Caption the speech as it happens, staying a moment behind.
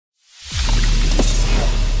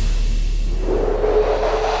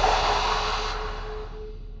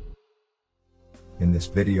In this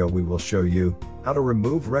video we will show you how to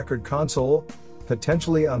remove RecordConsole,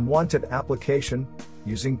 potentially unwanted application,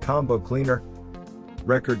 using Combo Cleaner.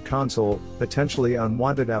 RecordConsole, potentially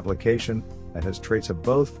unwanted application that has traits of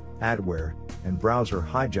both adware and browser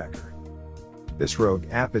hijacker. This rogue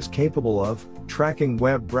app is capable of tracking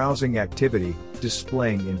web browsing activity,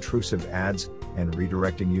 displaying intrusive ads, and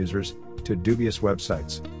redirecting users to dubious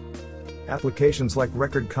websites. Applications like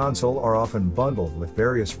RecordConsole are often bundled with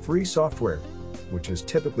various free software, which is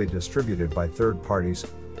typically distributed by third parties,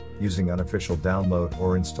 using unofficial download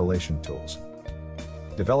or installation tools.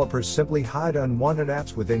 Developers simply hide unwanted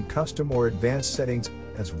apps within custom or advanced settings,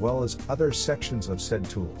 as well as other sections of said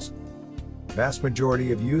tools. Vast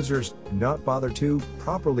majority of users do not bother to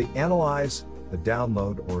properly analyze the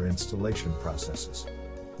download or installation processes,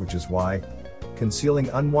 which is why concealing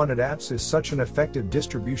unwanted apps is such an effective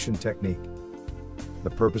distribution technique. The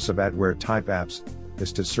purpose of adware type apps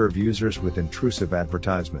is to serve users with intrusive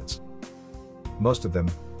advertisements. Most of them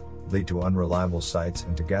lead to unreliable sites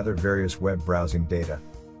and to gather various web browsing data.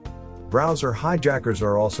 Browser hijackers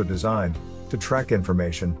are also designed to track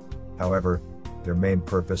information. However, their main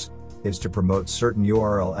purpose is to promote certain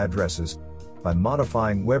URL addresses by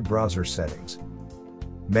modifying web browser settings.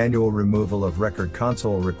 Manual removal of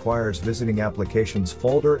RecordConsole requires visiting Applications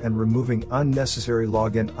folder and removing unnecessary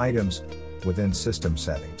login items within system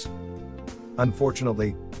settings.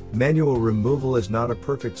 Unfortunately, manual removal is not a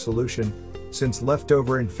perfect solution, since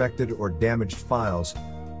leftover infected or damaged files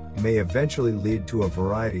may eventually lead to a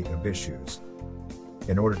variety of issues.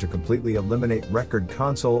 In order to completely eliminate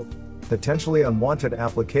RecordConsole, potentially unwanted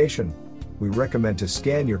application, we recommend to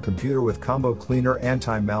scan your computer with Combo Cleaner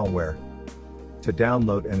anti-malware. To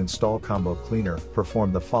download and install Combo Cleaner,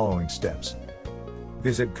 perform the following steps.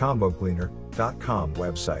 Visit combocleaner.com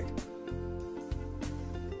website.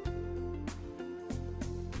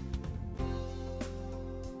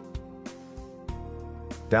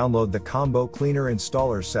 Download the Combo Cleaner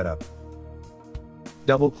installer setup.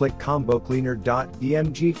 Double-click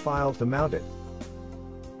combocleaner.img file to mount it.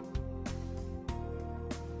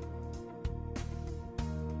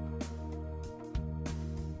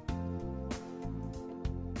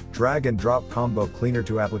 Drag and drop Combo Cleaner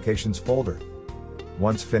to Applications folder.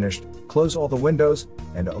 Once finished, close all the windows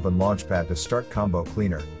and open Launchpad to start Combo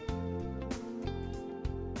Cleaner.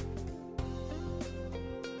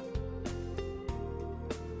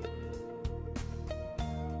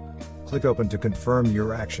 Click Open to confirm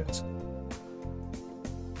your actions.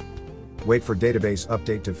 Wait for database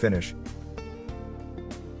update to finish.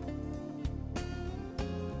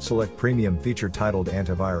 Select Premium feature titled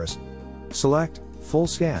Antivirus. Select Full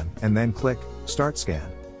Scan and then click Start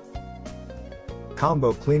Scan.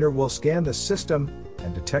 Combo Cleaner will scan the system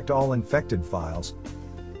and detect all infected files.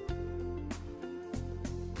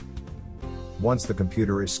 Once the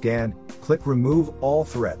computer is scanned, click Remove All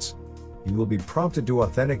Threats. You will be prompted to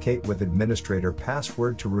authenticate with administrator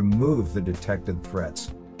password to remove the detected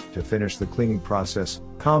threats. To finish the cleaning process,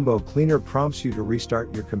 Combo Cleaner prompts you to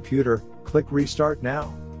restart your computer. Click Restart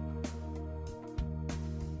Now.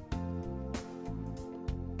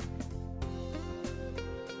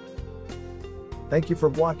 Thank you for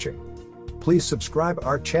watching. Please subscribe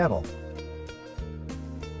our channel.